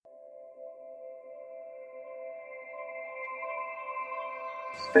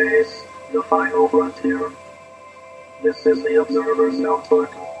Space, the final frontier. This is the Observer's Notebook,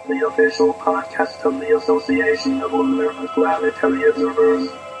 the official podcast of the Association of Lunar and Planetary Observers.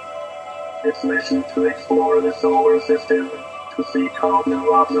 Its mission to explore the solar system, to seek out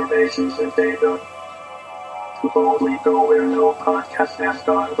new observations and data, to boldly go where no podcast has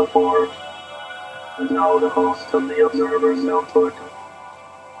gone before. And now the host of the Observer's Notebook,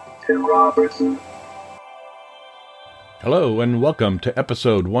 Tim Robertson. Hello and welcome to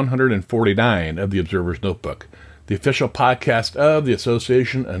episode 149 of the Observer's Notebook, the official podcast of the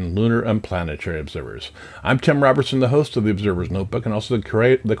Association and Lunar and Planetary Observers. I'm Tim Robertson, the host of the Observer's Notebook and also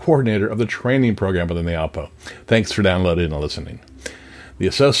the coordinator of the training program within the ALPO. Thanks for downloading and listening. The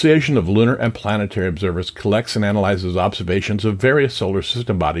Association of Lunar and Planetary Observers collects and analyzes observations of various solar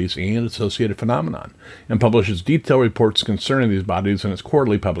system bodies and associated phenomenon, and publishes detailed reports concerning these bodies in its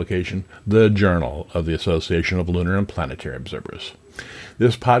quarterly publication, The Journal of the Association of Lunar and Planetary Observers.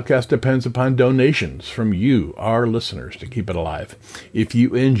 This podcast depends upon donations from you, our listeners, to keep it alive. If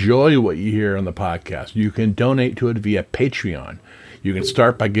you enjoy what you hear on the podcast, you can donate to it via Patreon. You can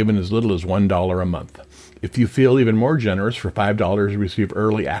start by giving as little as $1 a month. If you feel even more generous, for $5, you receive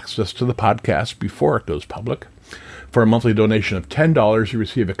early access to the podcast before it goes public. For a monthly donation of $10, you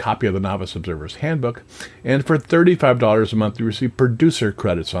receive a copy of the Novice Observer's Handbook. And for $35 a month, you receive producer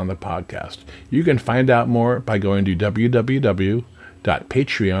credits on the podcast. You can find out more by going to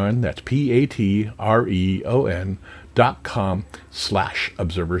www.patreon, that's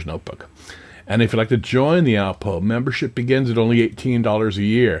patreon.com/Observer's Notebook. And if you'd like to join the ALPO, membership begins at only $18 a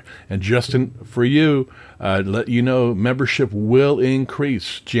year. And Justin, for you, let you know, membership will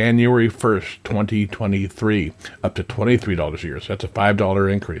increase January 1st, 2023, up to $23 a year. So that's a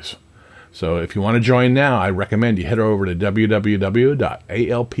 $5 increase. So if you want to join now, I recommend you head over to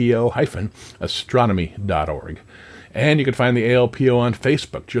www.alpo-astronomy.org. And you can find the ALPO on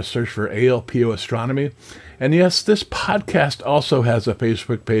Facebook. Just search for ALPO Astronomy. And yes, this podcast also has a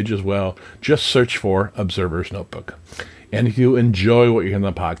Facebook page as well. Just search for Observer's Notebook. And if you enjoy what you hear in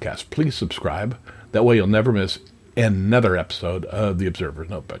the podcast, please subscribe. That way you'll never miss another episode of the Observer's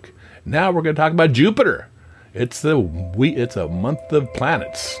Notebook. Now we're going to talk about Jupiter. It's a month of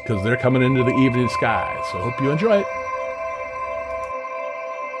planets because they're coming into the evening sky. So I hope you enjoy it.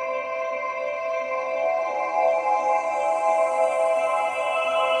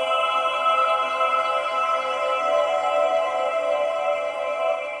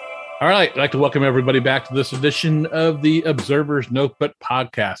 All right, I'd like to welcome everybody back to this edition of the Observer's Notebook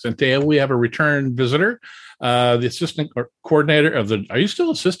podcast. And today we have a return visitor, the assistant coordinator of the. Are you still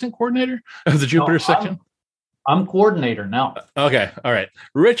assistant coordinator of the Jupiter section? I'm coordinator now. Okay, all right.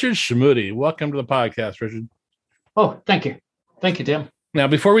 Richard Schmude, welcome to the podcast, Richard. Oh, thank you. Thank you, Tim. Now,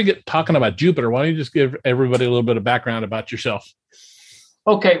 before we get talking about Jupiter, why don't you just give everybody a little bit of background about yourself?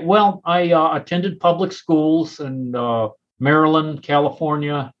 Okay, well, I attended public schools in Maryland,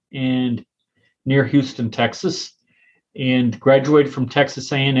 California, and near Houston, Texas, and graduated from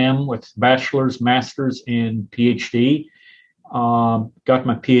Texas A&M with bachelor's, master's, and PhD. Got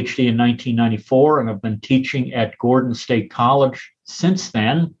my PhD in 1994, and I've been teaching at Gordon State College since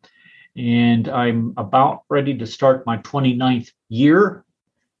then. And I'm about ready to start my 29th year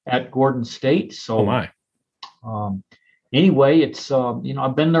at Gordon State. So, anyway, it's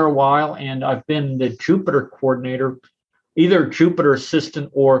I've been there a while, and I've been the Jupiter coordinator, either Jupiter assistant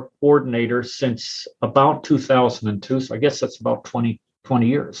or coordinator, since about 2002. So I guess that's about 20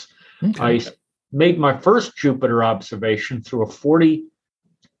 years. Okay. I made my first Jupiter observation through a 40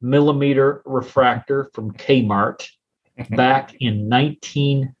 millimeter refractor from Kmart back in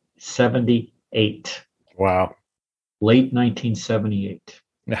 1978. Wow. Late 1978.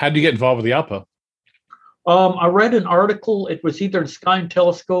 Now, how did you get involved with the ALPO? I read an article. It was either in Sky and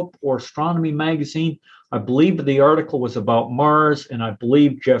Telescope or Astronomy Magazine. I believe the article was about Mars, and I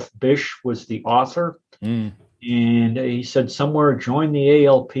believe Jeff Bish was the author. And he said somewhere, join the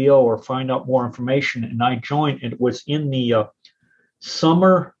ALPO or find out more information. And I joined. It was in the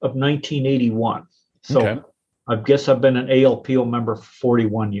summer of 1981. So okay. I guess I've been an ALPO member for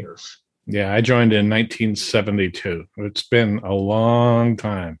 41 years. Yeah, I joined in 1972. It's been a long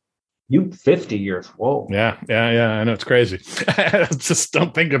time. You 50 years. Whoa. Yeah. I know, it's crazy. I just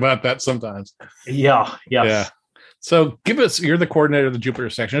don't think about that sometimes. Yeah. Yes. Yeah. So you're the coordinator of the Jupiter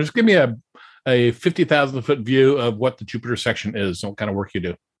section. Just give me a 50,000 foot view of what the Jupiter section is and what kind of work you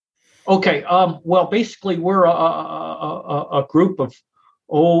do. Okay. Well, basically we're a group of,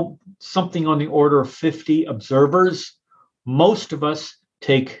 something on the order of 50 observers. Most of us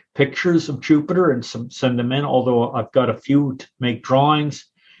take pictures of Jupiter and send them in, although I've got a few to make drawings.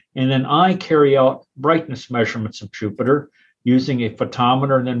 And then I carry out brightness measurements of Jupiter using a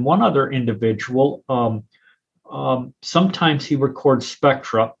photometer. And then one other individual, sometimes he records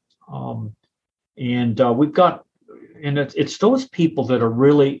spectra. We've got, and it's those people that are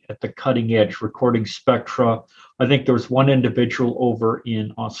really at the cutting edge recording spectra. I think there was one individual over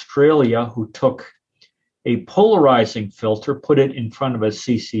in Australia who took a polarizing filter, put it in front of a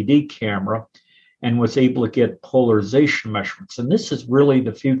CCD camera, and was able to get polarization measurements. And this is really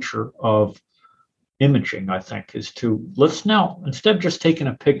the future of imaging, I think, is to let's now, instead of just taking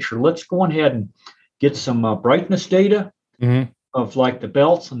a picture, let's go ahead and get some brightness data of like the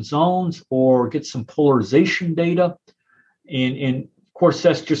belts and zones, or get some polarization data. And of course,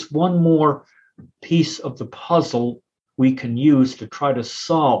 that's just one more piece of the puzzle we can use to try to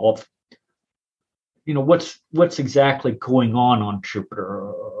solve, what's exactly going on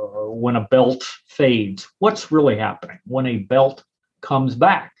Jupiter. When a belt fades, what's really happening? When a belt comes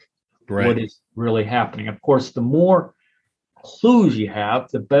back, right. What is really happening? Of course, the more clues you have,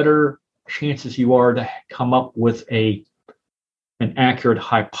 the better chances you are to come up with an accurate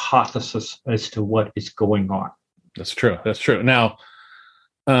hypothesis as to what is going on. That's true. Now,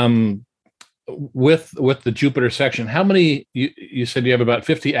 with the Jupiter section, how many? You said you have about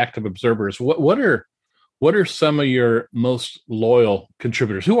 50 active observers. What are some of your most loyal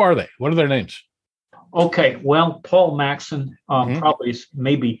contributors? Who are they? What are their names? Okay, well, Paul Maxson probably is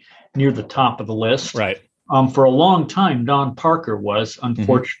maybe near the top of the list. Right. For a long time, Don Parker was.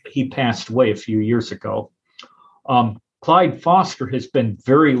 Unfortunately, he passed away a few years ago. Clyde Foster has been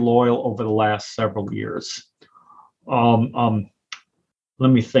very loyal over the last several years. Let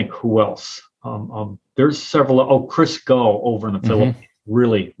me think who else. There's several. Chris Go over in the Philippines,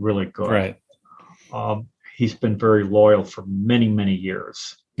 really, really good. Right. He's been very loyal for many, many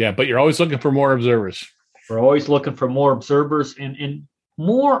years. Yeah, but you're always looking for more observers. We're always looking for more observers and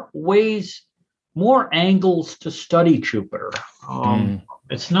more ways, more angles to study Jupiter.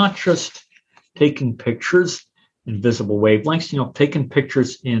 It's not just taking pictures in visible wavelengths. Taking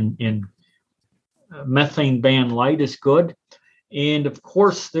pictures in methane band light is good. And of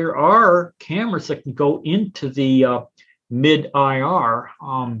course, there are cameras that can go into the mid-IR.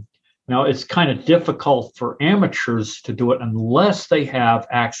 Now, it's kind of difficult for amateurs to do it unless they have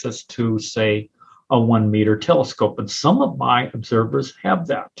access to, say, a 1 meter telescope. And some of my observers have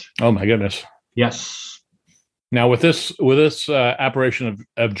that. Oh, my goodness. Yes. Now, with this apparition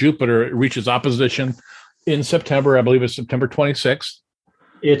of Jupiter, it reaches opposition in September. I believe it's September 26th.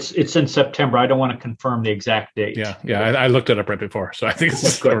 It's in September. I don't want to confirm the exact date. Yeah. I looked it up right before, so I think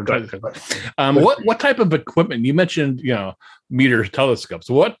it's good. What type of equipment? You mentioned, meter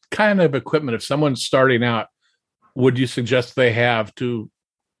telescopes. What kind of equipment, if someone's starting out, would you suggest they have to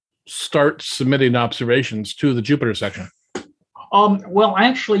start submitting observations to the Jupiter section? Well,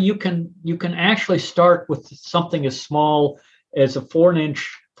 actually, you can actually start with something as small as a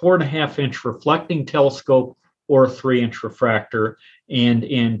 4.5 inch reflecting telescope or a 3-inch refractor.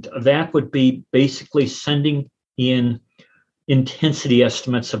 And that would be basically sending in intensity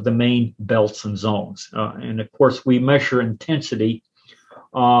estimates of the main belts and zones. And of course, we measure intensity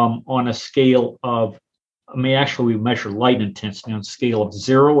on a scale of, we measure light intensity on a scale of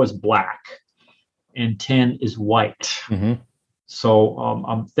 0 is black and 10 is white.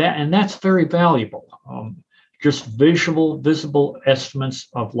 So that's very valuable. Just visible estimates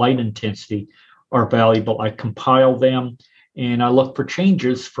of light intensity are valuable. I compile them and I look for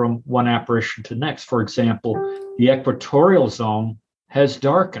changes from one apparition to next. For example, the equatorial zone has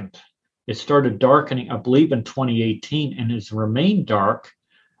darkened. It started darkening, I believe, in 2018 and has remained dark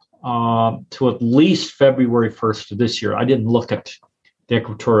to at least February 1st of this year. I didn't look at the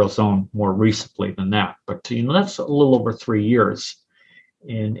equatorial zone more recently than that, but that's a little over 3 years.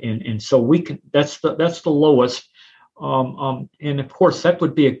 And so we can, that's the lowest. And of course, that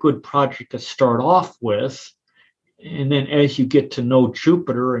would be a good project to start off with. And then as you get to know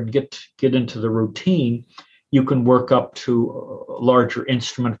Jupiter and get into the routine, you can work up to a larger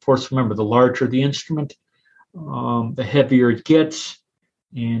instrument. Of course, remember, the larger the instrument, the heavier it gets.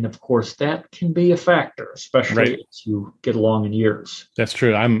 And of course, that can be a factor, especially as you get along in years. That's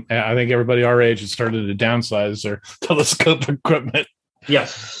true. I think everybody our age has started to downsize their telescope equipment.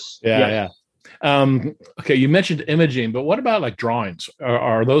 Yes. Yeah. Okay, you mentioned imaging, but what about like drawings?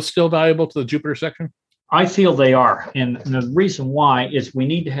 Are those still valuable to the Jupiter section? I feel they are. And the reason why is we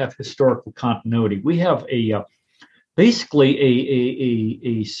need to have historical continuity. We have basically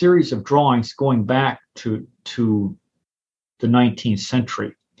a series of drawings going back to the 19th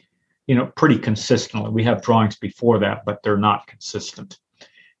century, pretty consistently. We have drawings before that, but they're not consistent.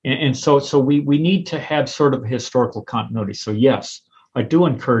 And so we need to have sort of a historical continuity. So yes, I do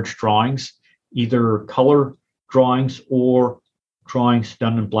encourage drawings, either color drawings or drawings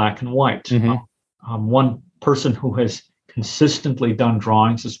done in black and white. One person who has consistently done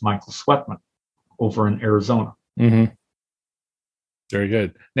drawings is Michael Sweatman over in Arizona. Very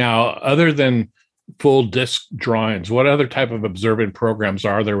good. Now, other than full disk drawings, what other type of observing programs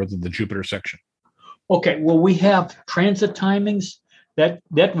are there within the Jupiter section? Okay, well, we have transit timings. That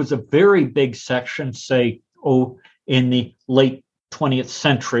was a very big section, say, in the late 20th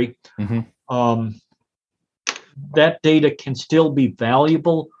century. That data can still be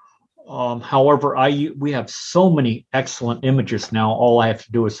valuable. However, we have so many excellent images now. All I have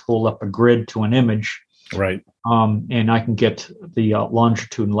to do is hold up a grid to an image. Right. And I can get the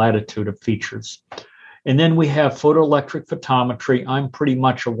longitude and latitude of features. And then we have photoelectric photometry. I'm pretty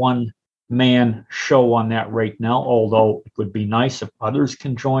much a one-man show on that right now, although it would be nice if others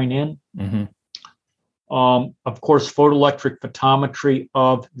can join in. Of course, photoelectric photometry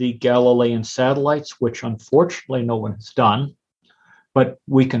of the Galilean satellites, which unfortunately no one has done, but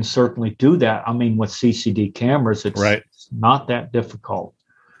we can certainly do that. I mean, with CCD cameras, it's not that difficult.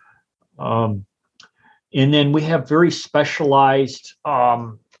 And then we have very specialized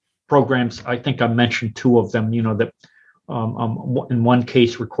programs. I think I mentioned two of them, that in one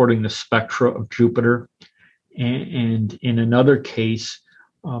case, recording the spectra of Jupiter, and in another case,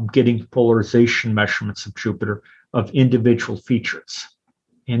 getting polarization measurements of Jupiter of individual features.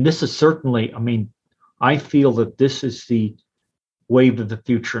 And this is certainly, I feel that this is the wave of the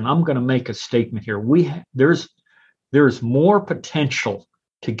future. And I'm going to make a statement here. There's more potential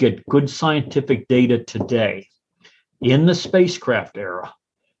to get good scientific data today in the spacecraft era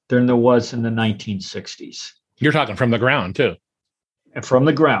than there was in the 1960s. You're talking from the ground, too. And from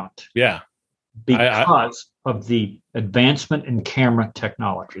the ground. Yeah. Because of the advancement in camera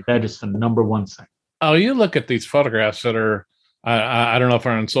technology. That is the number one thing. Oh, you look at these photographs that are, I don't know if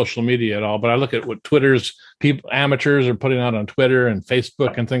they're on social media at all, but I look at what amateurs are putting out on Twitter and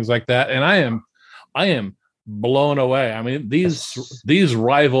Facebook and things like that. And I am blown away. I mean, these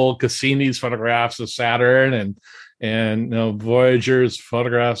rival Cassini's photographs of Saturn and Voyager's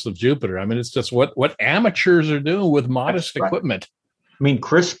photographs of Jupiter. I mean, it's just what amateurs are doing with modest equipment. I mean,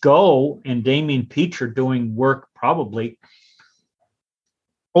 Chris Goh and Damien Peach are doing work probably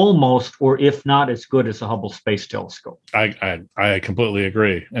almost, or if not as good as the Hubble Space Telescope. I completely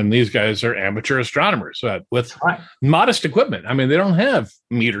agree. And these guys are amateur astronomers with modest equipment. I mean, they don't have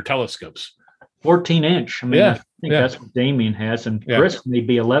meter telescopes. 14-inch. I mean, I think that's what Damien has, and Chris may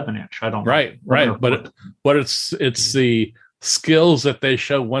be 11-inch. I don't know. Right. But it's the skills that they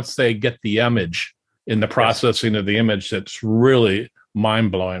show once they get the image in the processing of the image that's really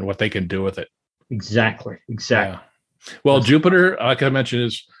mind-blowing what they can do with it. Exactly. Yeah. Well, Jupiter, like I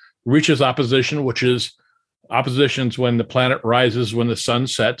mentioned, reaches opposition, which is oppositions when the planet rises, when the sun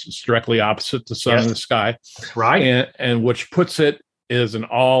sets. It's directly opposite the sun in the sky. Right. And which puts it as an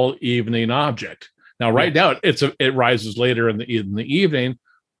all-evening object. Now, right now, it rises later in the evening,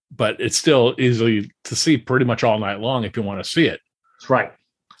 but it's still easily to see pretty much all night long if you want to see it. That's right.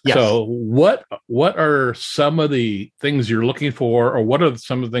 Yes. So what are some of the things you're looking for, or what are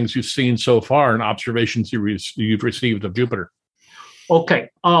some of the things you've seen so far in observations you've received of Jupiter? Okay.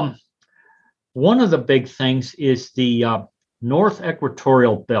 One of the big things is the North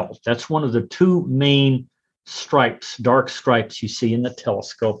Equatorial Belt. That's one of the two main stripes, dark stripes you see in the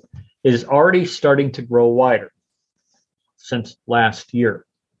telescope. It is already starting to grow wider since last year.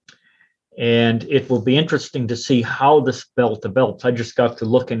 And it will be interesting to see how this belt develops. I just got to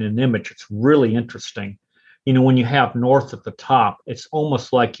look in an image. It's really interesting. When you have north at the top, it's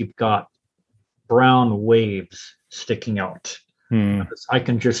almost like you've got brown waves sticking out. I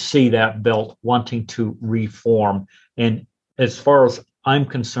can just see that belt wanting to reform. And as far as I'm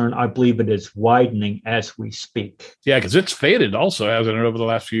concerned, I believe it is widening as we speak. Yeah, because it's faded also, hasn't it, over the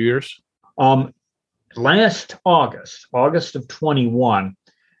last few years? Last August of 21,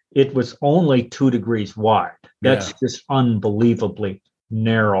 it was only 2 degrees wide. That's just unbelievably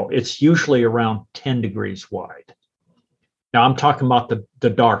narrow. It's usually around 10 degrees wide. Now I'm talking about the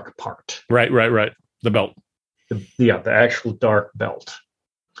dark part. Right. The belt. The actual dark belt.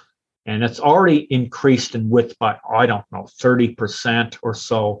 And it's already increased in width by, 30% or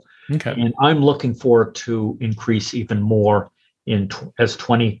so. Okay. And I'm looking forward to increase even more as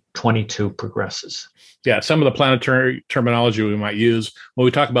 2022 progresses. Yeah, some of the planetary terminology we might use when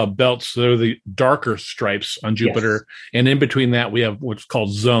we talk about belts, they're the darker stripes on Jupiter. And in between that, we have what's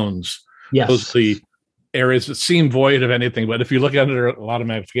called zones. Yes. Those are the areas that seem void of anything. But if you look under a lot of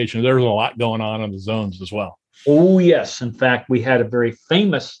magnification, there's a lot going on in the zones as well. Oh, yes. In fact, we had a very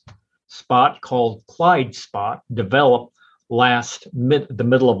famous spot called Clyde Spot developed the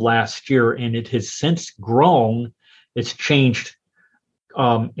middle of last year, and it has since grown. It's changed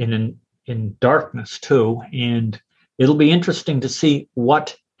in darkness too, and it'll be interesting to see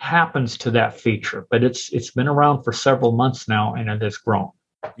what happens to that feature. But it's been around for several months now, and it has grown.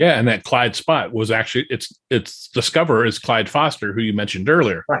 Yeah, and that Clyde spot was actually its discoverer is Clyde Foster, who you mentioned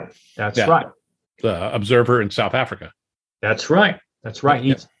earlier. Right. That's right. The observer in South Africa. That's right. That's right.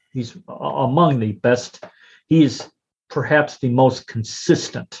 He's among the best. He's perhaps the most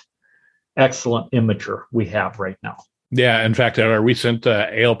consistent, excellent imager we have right now. Yeah. In fact, at our recent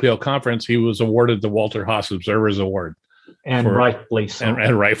ALPL conference, he was awarded the Walter Haas Observers Award. And rightfully so.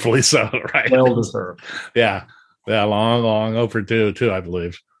 And rightfully so, right? Well deserved. Yeah. Long overdue, too, I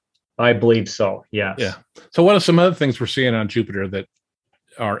believe. I believe so, yes. Yeah. So what are some other things we're seeing on Jupiter that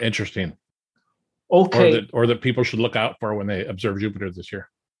are interesting? Okay. Or that people should look out for when they observe Jupiter this year?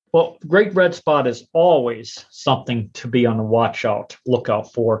 Well, Great Red Spot is always something to be on the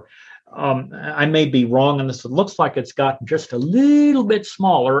lookout for. I may be wrong on this. It looks like it's gotten just a little bit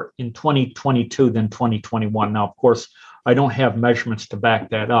smaller in 2022 than 2021. Now, of course, I don't have measurements to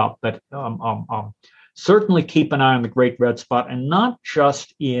back that up, but certainly keep an eye on the Great Red Spot, and not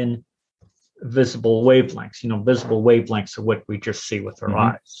just in visible wavelengths. Visible wavelengths are what we just see with our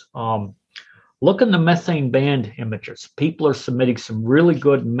eyes. Look in the methane band images. People are submitting some really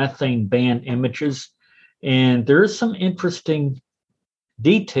good methane band images, and there is some interesting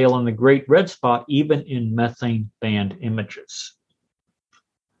detail in the Great Red Spot, even in methane band images.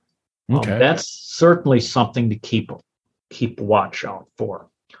 Okay. That's certainly something to keep a watch out for.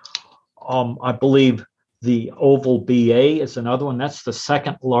 I believe the Oval BA is another one. That's the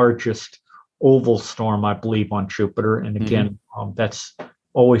second largest oval storm, I believe, on Jupiter. And again, that's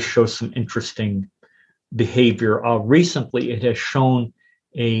always shows some interesting behavior. Recently, it has shown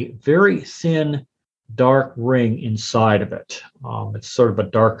a very thin, dark ring inside of it. It's sort of a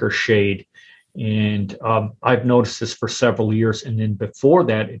darker shade. And I've noticed this for several years. And then before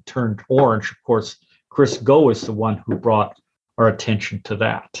that, it turned orange. Of course, Chris Goh is the one who brought our attention to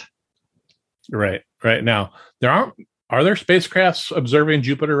that. Right now, are there spacecrafts observing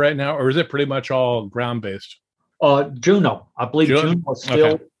Jupiter right now, or is it pretty much all ground-based? Juno, I believe Juno is still.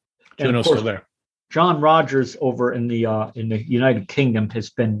 Okay. Juno's still there. John Rogers over in the United Kingdom has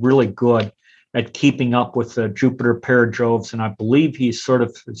been really good at keeping up with the Jupiter paratroves, and I believe he's sort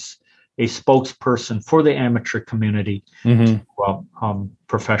of a spokesperson for the amateur community,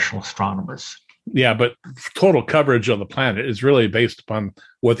 professional astronomers. Yeah, but total coverage of the planet is really based upon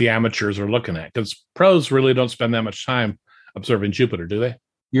what the amateurs are looking at, because pros really don't spend that much time observing Jupiter, do they?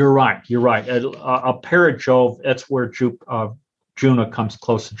 You're right. A perijove, that's where Juno comes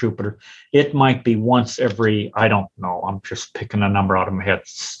close to Jupiter. It might be once every, I don't know, I'm just picking a number out of my head,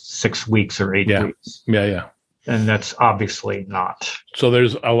 6 weeks or 8 weeks. Yeah. And that's obviously not. So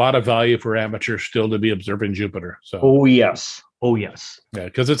there's a lot of value for amateurs still to be observing Jupiter. So. Oh yes. Yeah,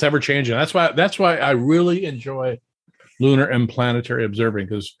 because it's ever changing. That's why I really enjoy lunar and planetary observing,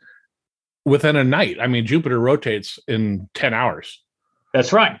 because within a night, Jupiter rotates in 10 hours.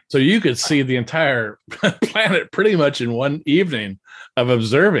 That's right. So you could see the entire planet pretty much in one evening of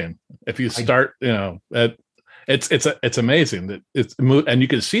observing. If you start, it's amazing that and you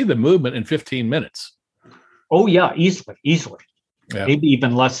can see the movement in 15 minutes. Oh yeah, easily. Yeah. Maybe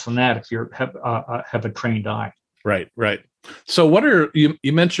even less than that if you have a trained eye. Right. So what are you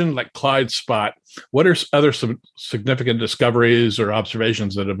mentioned like Clyde spot? What are other some significant discoveries or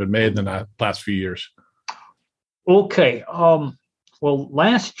observations that have been made in the last few years? Okay. Well,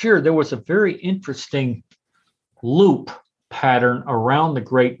 last year there was a very interesting loop pattern around the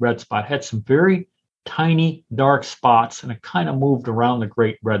Great Red Spot. It had some very tiny dark spots, and it kind of moved around the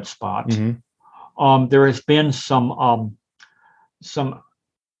Great Red Spot. There has been some,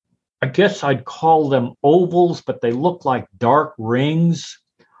 I guess I'd call them ovals, but they look like dark rings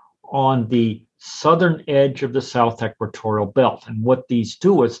on the southern edge of the South Equatorial Belt. And what these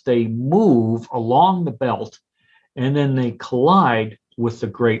do is they move along the belt, and then they collide with the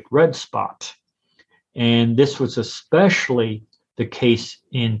Great Red Spot. And this was especially the case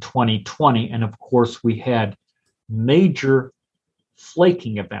in 2020. And of course, we had major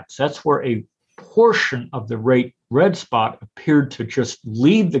flaking events. That's where a portion of the Great Red Spot appeared to just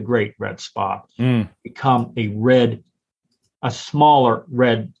leave the Great Red Spot, become a smaller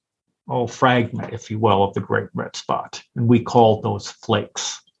red fragment, if you will, of the Great Red Spot. And we called those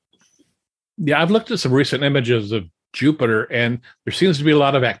flakes. Yeah, I've looked at some recent images of Jupiter, and there seems to be a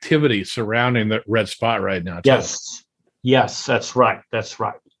lot of activity surrounding the red spot right now. Yes, that's right.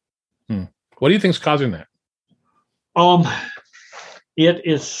 What do you think is causing that? It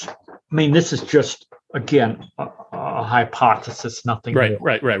is, this is just again, a hypothesis, nothing Right,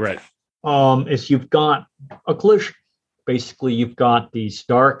 more. right. Is you've got a collision. Basically, you've got these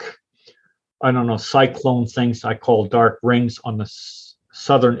dark, I don't know, cyclone things I call dark rings on the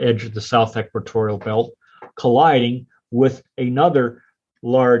southern edge of the South Equatorial Belt colliding with another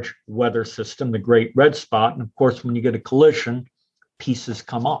large weather system, the Great Red Spot. And of course, when you get a collision, pieces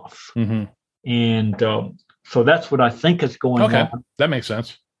come off. Mm-hmm. And so that's what I think is going on. That makes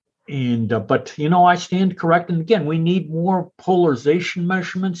sense. And but I stand corrected. And again, we need more polarization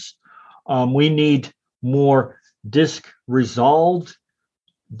measurements. We need more disk resolved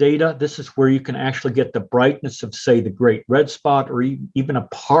data. This is where you can actually get the brightness of, say, the Great Red Spot, or even a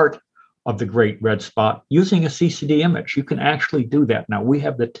part of the Great Red Spot using a CCD image. You can actually do that. Now, we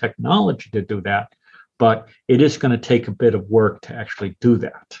have the technology to do that, but it is going to take a bit of work to actually do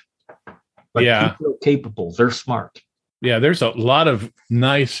that. But people are capable. They're smart. Yeah, there's a lot of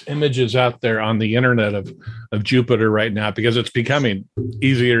nice images out there on the internet of Jupiter right now because it's becoming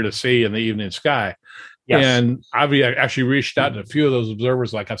easier to see in the evening sky. Yes. And I've actually reached out to a few of those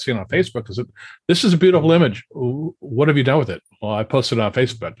observers, like I've seen on Facebook, because this is a beautiful image. What have you done with it? Well, I posted it on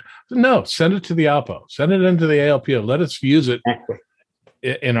Facebook. No, send it to the ALPO. Send it into the ALPO. Let us use it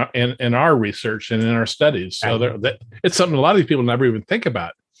in our research and in our studies. So it's something a lot of these people never even think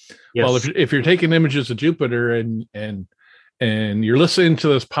about. Yes. Well, if you're taking images of Jupiter and you're listening to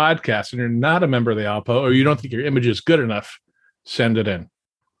this podcast and you're not a member of the ALPO, or you don't think your image is good enough, send it in.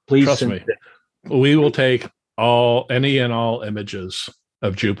 Please trust me. We will take any and all images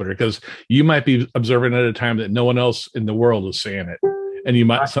of Jupiter because you might be observing at a time that no one else in the world is seeing it, and you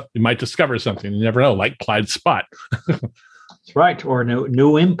might discover something. You never know, like Clyde's spot. That's right, or a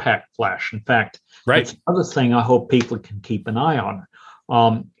new impact flash. In fact, that's another thing I hope people can keep an eye on.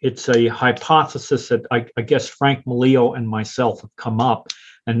 It's a hypothesis that I guess Frank Maleo and myself have come up,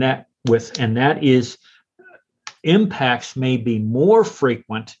 and that is impacts may be more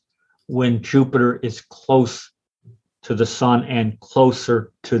frequent when Jupiter is close to the sun and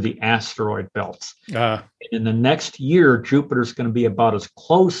closer to the asteroid belts. In the next year, Jupiter is going to be about as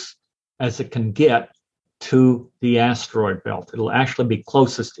close as it can get to the asteroid belt. It'll actually be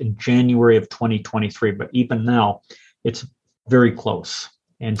closest in January of 2023, but even now, it's very close.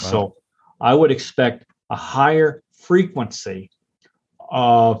 And so I would expect a higher frequency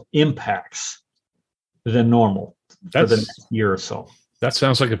of impacts than normal for the next year or so. That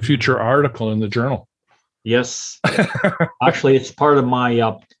sounds like a future article in the journal. Yes. Actually, it's part of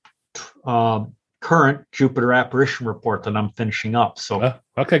my current Jupiter apparition report that I'm finishing up. So,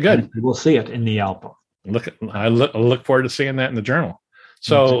 okay, good. We'll see it in the ALPO. I look forward to seeing that in the journal.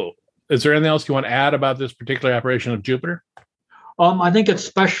 So, is there anything else you want to add about this particular apparition of Jupiter? I think it's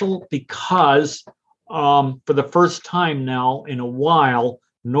special because for the first time now in a while,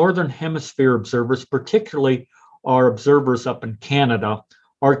 Northern Hemisphere observers, particularly our observers up in Canada,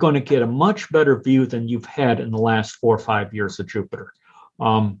 are going to get a much better view than you've had in the last 4 or 5 years of Jupiter.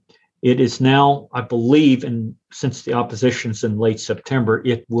 It is now, I believe, and since the opposition's in late September,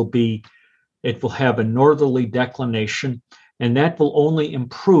 it will have a northerly declination, and that will only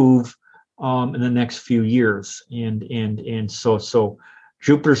improve in the next few years. And so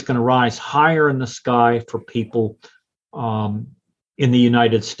Jupiter's going to rise higher in the sky for people in the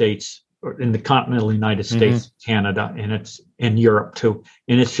United States, or in the continental United States, Canada, and it's in Europe too.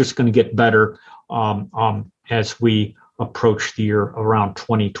 And it's just going to get better as we approach the year around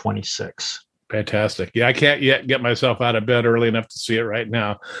 2026. Fantastic. Yeah, I can't yet get myself out of bed early enough to see it right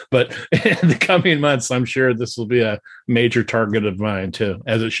now. But in the coming months, I'm sure this will be a major target of mine too,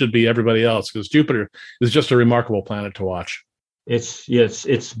 as it should be everybody else, because Jupiter is just a remarkable planet to watch. It's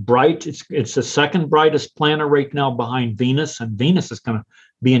bright. It's the second brightest planet right now behind Venus, and Venus is going to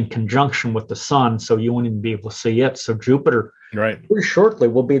be in conjunction with the sun, so you won't even be able to see it. So Jupiter, very shortly,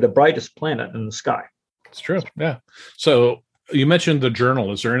 will be the brightest planet in the sky. It's true. Yeah. So you mentioned the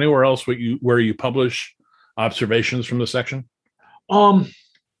journal. Is there anywhere else where you publish observations from the section? For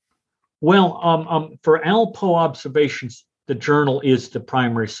ALPO observations, the journal is the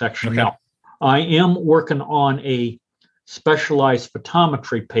primary section. Okay. Now, I am working on a specialized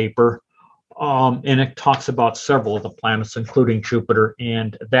photometry paper, and it talks about several of the planets, including Jupiter,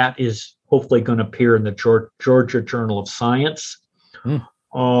 and that is hopefully going to appear in the Georgia Journal of Science.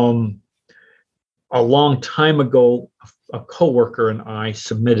 A long time ago, a coworker and I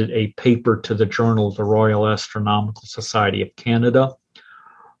submitted a paper to the Journal of the Royal Astronomical Society of Canada,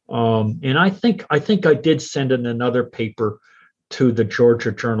 and I think I did send in another paper to the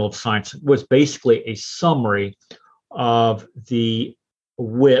Georgia Journal of Science. It was basically a summary of the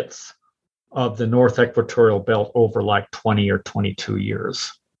width of the North Equatorial Belt over like 20 or 22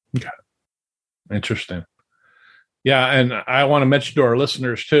 years. Interesting. Yeah, and I want to mention to our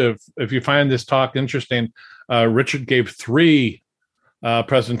listeners too, if you find this talk interesting, Richard gave 3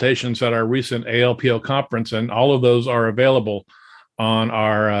 presentations at our recent ALPO conference, and all of those are available on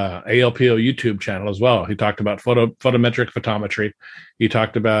our ALPO YouTube channel as well. He talked about photometric photometry. He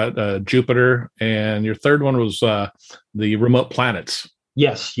talked about Jupiter, and your third one was the remote planets.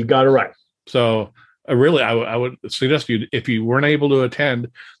 Yes, you got it right. So really, I would suggest you, if you weren't able to attend,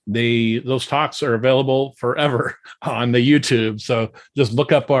 those talks are available forever on the YouTube. So just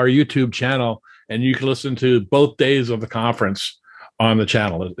look up our YouTube channel, and you can listen to both days of the conference on the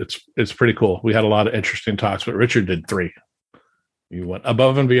channel. It's pretty cool. We had a lot of interesting talks, but Richard did 3. You went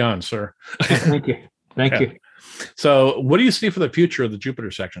above and beyond, sir. Thank you. Thank you. So what do you see for the future of the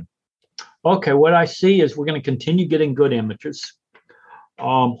Jupiter section? Okay, what I see is we're going to continue getting good images.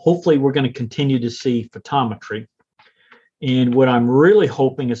 Hopefully, we're going to continue to see photometry. And what I'm really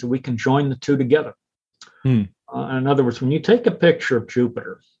hoping is that we can join the two together. In other words, when you take a picture of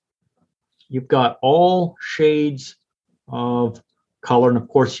Jupiter, you've got all shades of color. And of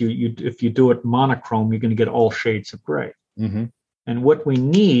course, you if you do it monochrome, you're going to get all shades of gray. Mm-hmm. And what we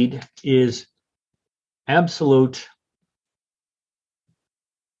need is absolute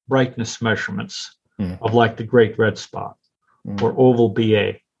brightness measurements of like the Great Red Spot or Oval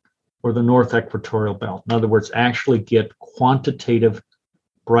BA or the North Equatorial Belt. In other words, actually get quantitative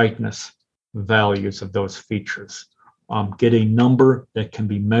brightness values of those features. Get a number that can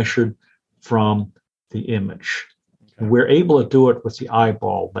be measured from the image. Okay. We're able to do it with the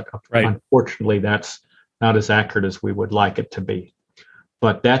eyeball, but unfortunately, that's not as accurate as we would like it to be.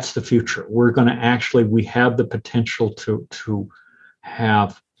 But that's the future. We're going to we have the potential to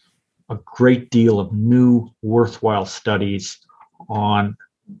have a great deal of new worthwhile studies on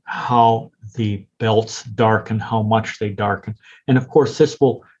how the belts darken, how much they darken. And of course, this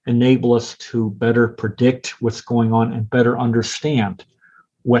will enable us to better predict what's going on and better understand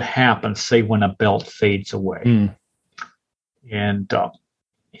what happens, say, when a belt fades away. And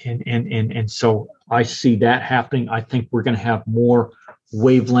so I see that happening. I think we're going to have more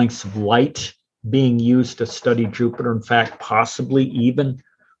wavelengths of light being used to study Jupiter. In fact, possibly even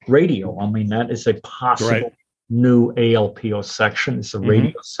radio. I mean, that is a possible new ALPO section. It's a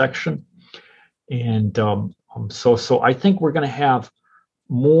radio section. And so I think we're going to have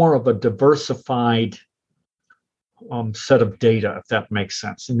more of a diversified set of data, if that makes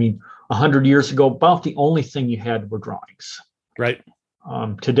sense. I mean, 100 years ago, about the only thing you had were drawings. Right.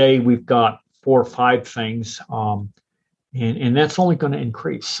 Today, we've got 4 or 5 things, and that's only going to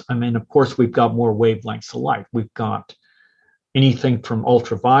increase. I mean, of course, we've got more wavelengths of light. We've got anything from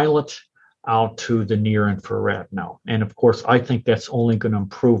ultraviolet out to the near infrared now. And of course, I think that's only going to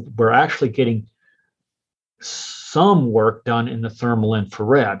improve. We're actually getting some work done in the thermal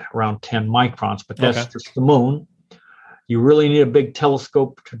infrared, around 10 microns, but that's just the moon. You really need a big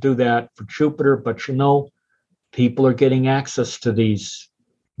telescope to do that for Jupiter, but people are getting access to these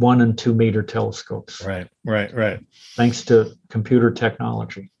 1 and 2 meter telescopes. Right. Thanks to computer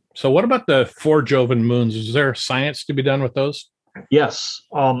technology. So what about the 4 Jovan moons? Is there science to be done with those? Yes.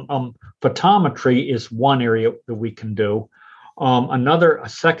 Photometry is one area that we can do. A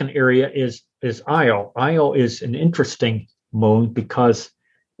second area is Io. Io is an interesting moon because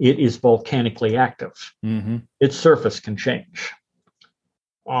it is volcanically active. Its surface can change.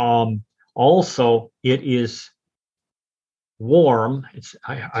 Also, it is warm.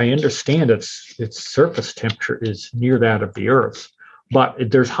 I understand its surface temperature is near that of the Earth's, but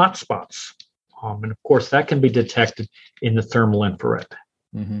there's hot spots. And of course, that can be detected in the thermal infrared.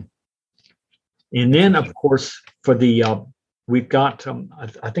 And then, of course, for the we've got,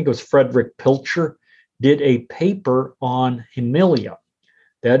 I think it was Frederick Pilcher did a paper on Himalaya.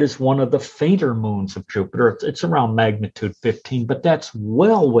 That is one of the fainter moons of Jupiter. It's around magnitude 15, but that's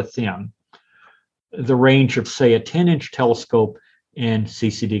well within the range of, say, a 10-inch telescope and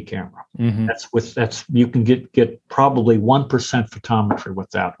CCD camera. That's you can get probably 1% photometry with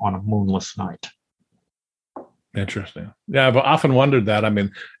that on a moonless night. Interesting. Yeah, I've often wondered that. I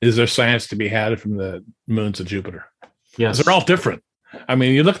mean, is there science to be had from the moons of Jupiter? Yes, they're all different. I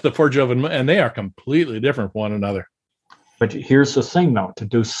mean, you look at the 4 Jovan moons, and they are completely different from one another. But here's the thing, though: to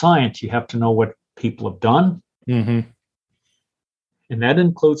do science, you have to know what people have done, and that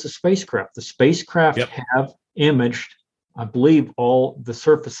includes the spacecraft. The spacecraft have imaged, I believe, all the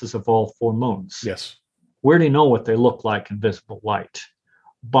surfaces of all 4 moons. Yes. We already know what they look like in visible light.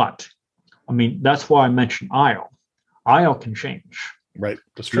 But, I mean, that's why I mentioned Io. Io can change. Right.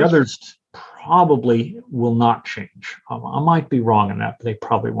 That's true. The others probably will not change. I might be wrong on that, but they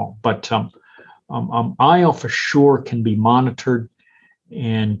probably won't. But Io for sure can be monitored.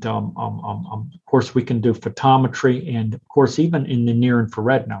 And of course, we can do photometry, and of course, even in the near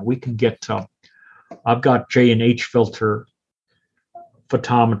infrared now, we can get. I've got J and H filter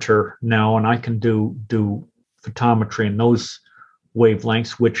photometer now, and I can do photometry in those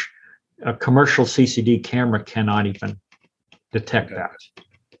wavelengths, which a commercial CCD camera cannot even detect that.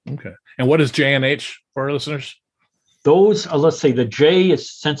 Okay. And what is J and H for our listeners? Those, let's say the J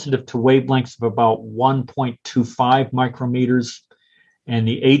is sensitive to wavelengths of about 1.25 micrometers, and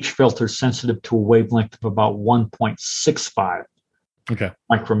the H filter is sensitive to a wavelength of about 1.65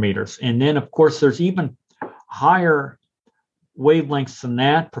 micrometers. And then, of course, there's even higher wavelengths than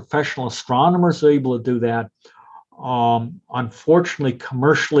that. Professional astronomers are able to do that. Unfortunately,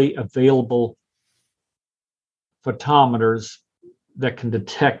 commercially available photometers that can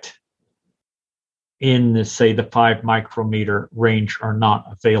detect in the, say, the 5 micrometer range are not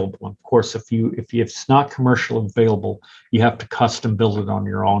available. Of course, if it's not commercially available, you have to custom build it on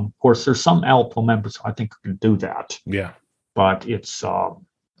your own. Of course, there's some Alpo members I think who can do that. Yeah, but it's going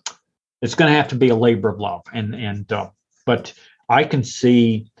to have to be a labor of love. But I can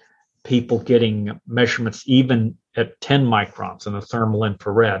see people getting measurements even at 10 microns in the thermal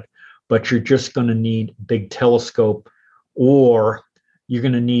infrared. But you're just going to need a big telescope, or you're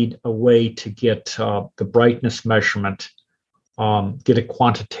going to need a way to get the brightness measurement, get a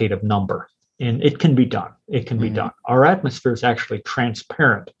quantitative number. And it can be done. It can be done. Our atmosphere is actually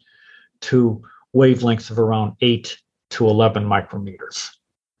transparent to wavelengths of around 8 to 11 micrometers.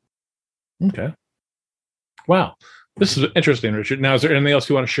 Okay. Wow. This is interesting, Richard. Now, is there anything else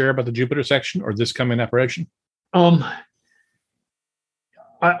you want to share about the Jupiter section or this coming apparition? All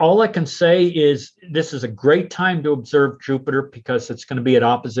I can say is this is a great time to observe Jupiter because it's going to be at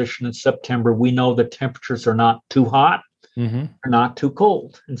opposition in September. We know the temperatures are not too hot, or not too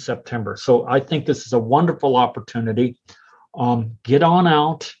cold in September. So I think this is a wonderful opportunity. Get on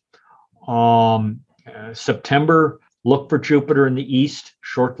out. September, look for Jupiter in the east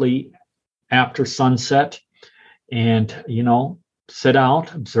shortly after sunset, and sit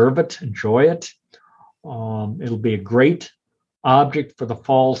out, observe it, enjoy it. It'll be a great object for the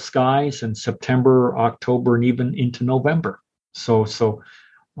fall skies in September, October, and even into November. So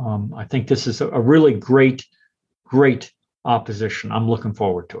I think this is a really great opposition. I'm looking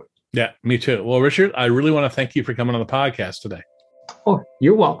forward to it. Yeah, me too. Well, Richard, I really want to thank you for coming on the podcast today. Oh,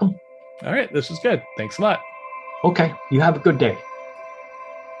 you're welcome. All right, this is good. Thanks a lot. Okay, you have a good day.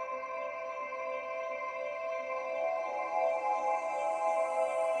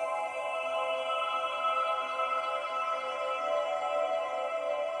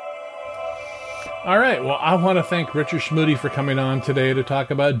 All right. Well, I want to thank Richard Schmude for coming on today to talk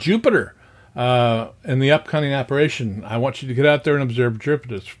about Jupiter and the upcoming apparition. I want you to get out there and observe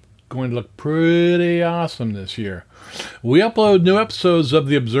Jupiter. It's going to look pretty awesome this year. We upload new episodes of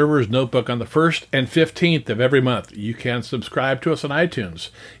the Observer's Notebook on the 1st and 15th of every month. You can subscribe to us on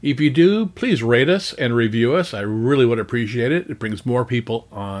iTunes. If you do, please rate us and review us. I really would appreciate it. It brings more people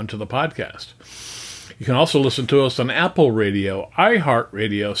onto the podcast. You can also listen to us on Apple Radio,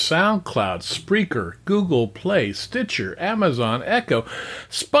 iHeartRadio, SoundCloud, Spreaker, Google Play, Stitcher, Amazon Echo,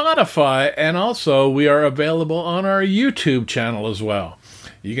 Spotify, and also we are available on our YouTube channel as well.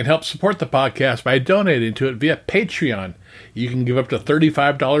 You can help support the podcast by donating to it via Patreon. You can give up to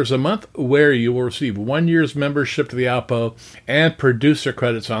 $35 a month, where you will receive 1 year's membership to the Alpo and producer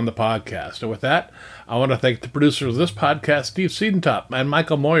credits on the podcast. And with that, I want to thank the producers of this podcast, Steve Siedentop and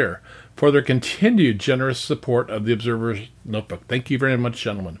Michael Moyer, for their continued generous support of the Observer's Notebook. Thank you very much,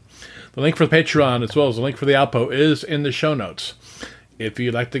 gentlemen. The link for the Patreon, as well as the link for the Alpo, is in the show notes. If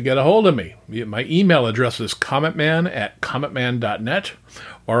you'd like to get a hold of me, my email address is commentman@commentman.net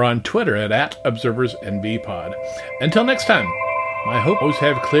or on Twitter at ObserversNBpod. Until next time, my hope is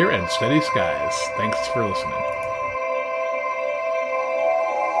have clear and steady skies. Thanks for listening.